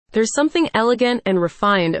There's something elegant and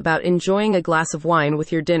refined about enjoying a glass of wine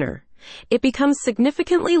with your dinner. It becomes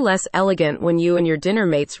significantly less elegant when you and your dinner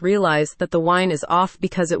mates realize that the wine is off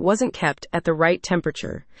because it wasn't kept at the right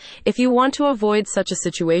temperature. If you want to avoid such a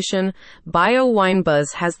situation, Bio Wine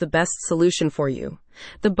Buzz has the best solution for you.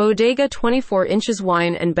 The Bodega 24 inches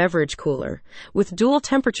wine and beverage cooler, with dual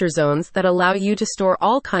temperature zones that allow you to store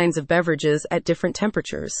all kinds of beverages at different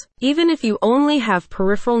temperatures. Even if you only have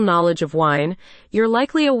peripheral knowledge of wine, you're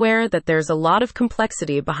likely aware that there's a lot of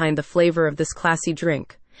complexity behind the flavor of this classy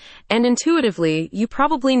drink. And intuitively, you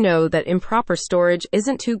probably know that improper storage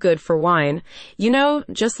isn't too good for wine,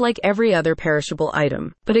 just like every other perishable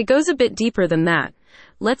item. But it goes a bit deeper than that.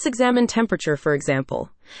 Let's examine temperature, for example.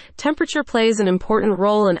 Temperature plays an important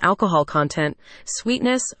role in alcohol content,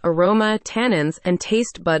 sweetness, aroma, tannins, and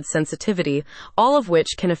taste bud sensitivity, all of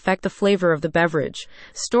which can affect the flavor of the beverage.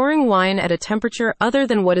 Storing wine at a temperature other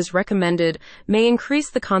than what is recommended may increase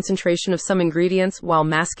the concentration of some ingredients while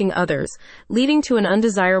masking others, leading to an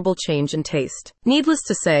undesirable change in taste. Needless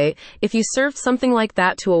to say, if you served something like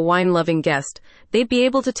that to a wine-loving guest, they'd be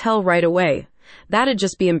able to tell right away. That'd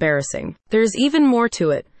just be embarrassing. There's even more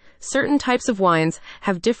to it. Certain types of wines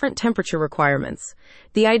have different temperature requirements.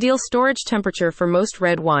 The ideal storage temperature for most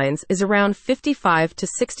red wines is around 55 to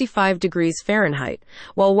 65 degrees Fahrenheit,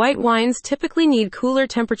 while white wines typically need cooler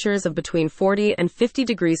temperatures of between 40 and 50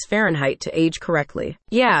 degrees Fahrenheit to age correctly.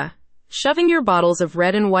 Yeah, shoving your bottles of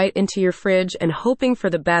red and white into your fridge and hoping for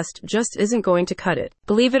the best just isn't going to cut it.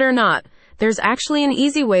 Believe it or not, there's actually an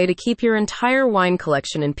easy way to keep your entire wine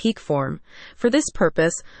collection in peak form. For this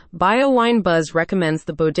purpose, Bio Wine Buzz recommends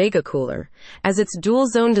the Bodega Cooler, as its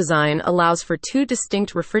dual-zone design allows for two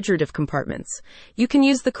distinct refrigerative compartments. You can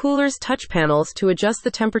use the cooler's touch panels to adjust the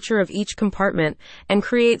temperature of each compartment and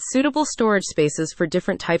create suitable storage spaces for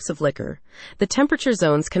different types of liquor. The temperature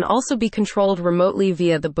zones can also be controlled remotely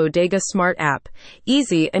via the Bodega Smart app.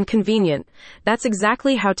 Easy and convenient. That's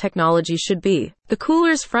exactly how technology should be. The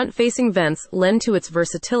cooler's front-facing vents lend to its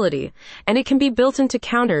versatility, and it can be built into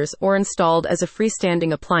counters or installed as a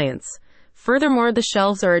freestanding appliance. Furthermore, the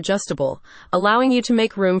shelves are adjustable, allowing you to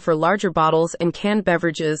make room for larger bottles and canned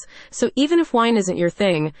beverages, so even if wine isn't your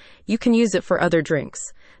thing, you can use it for other drinks.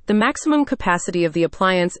 The maximum capacity of the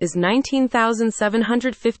appliance is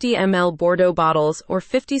 19,750 ml Bordeaux bottles or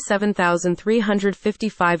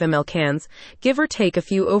 57,355 ml cans, give or take a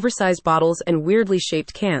few oversized bottles and weirdly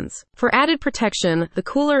shaped cans. For added protection, the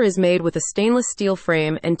cooler is made with a stainless steel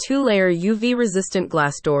frame and two-layer UV-resistant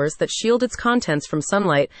glass doors that shield its contents from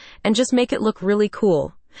sunlight and just make it look really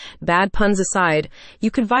cool. Bad puns aside, you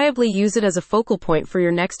could viably use it as a focal point for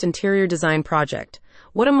your next interior design project.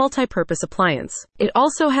 What a multi-purpose appliance. It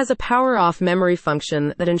also has a power-off memory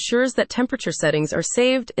function that ensures that temperature settings are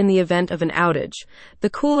saved in the event of an outage. The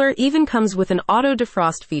cooler even comes with an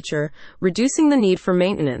auto-defrost feature, reducing the need for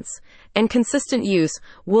maintenance. And consistent use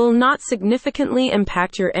will not significantly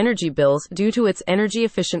impact your energy bills due to its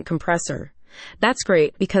energy-efficient compressor. That's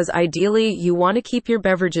great because ideally you want to keep your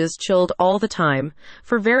beverages chilled all the time,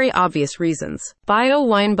 for very obvious reasons. Bio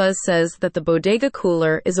Wine Buzz says that the Bodega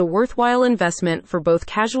Cooler is a worthwhile investment for both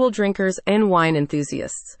casual drinkers and wine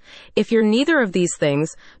enthusiasts. If you're neither of these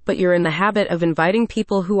things, but you're in the habit of inviting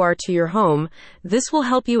people who are to your home, this will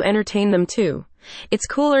help you entertain them too. It's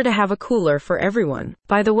cooler to have a cooler for everyone.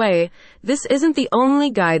 By the way, this isn't the only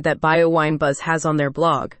guide that Bio Wine Buzz has on their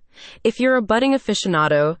blog. If you're a budding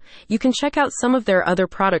aficionado, you can check out some of their other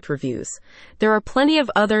product reviews. There are plenty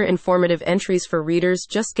of other informative entries for readers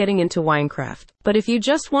just getting into winecraft. But if you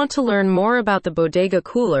just want to learn more about the Bodega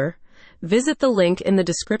Cooler, visit the link in the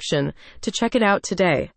description to check it out today.